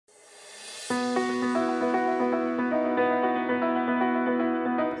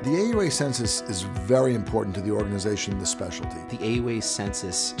The AUA Census is very important to the organization of the specialty. The AUA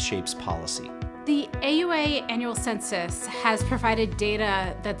Census shapes policy. The AUA Annual Census has provided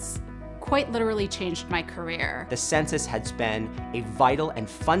data that's quite literally changed my career. The census has been a vital and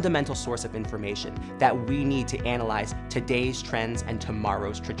fundamental source of information that we need to analyze today's trends and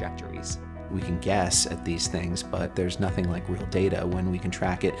tomorrow's trajectories. We can guess at these things, but there's nothing like real data when we can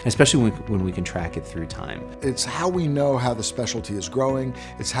track it, especially when we can track it through time. It's how we know how the specialty is growing.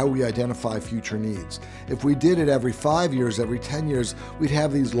 It's how we identify future needs. If we did it every 5 years, every 10 years, we'd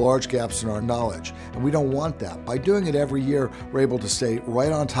have these large gaps in our knowledge, and we don't want that. By doing it every year, we're able to stay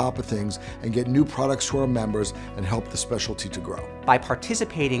right on top of things and get new products to our members and help the specialty to grow. By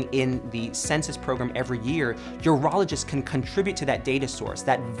participating in the census program every year, urologists can contribute to that data source,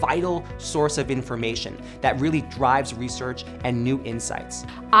 that vital source of information that really drives research and new insights.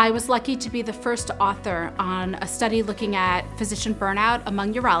 I was lucky to be the first author on a study looking at physician burnout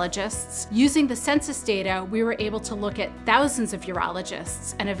among urologists. Using the census data, we were able to look at thousands of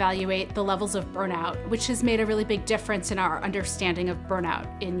urologists and evaluate the levels of burnout, which has made a really big difference in our understanding of burnout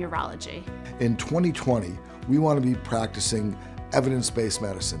in urology. In 2020, we want to be practicing evidence-based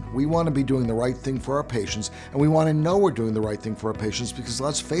medicine. We want to be doing the right thing for our patients, and we want to know we're doing the right thing for our patients because,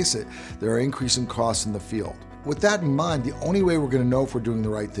 let's face it, there are increasing costs in the field. With that in mind, the only way we're going to know if we're doing the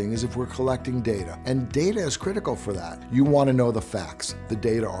right thing is if we're collecting data, and data is critical for that. You want to know the facts. The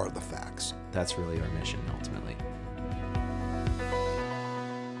data are the facts. That's really our mission, ultimately.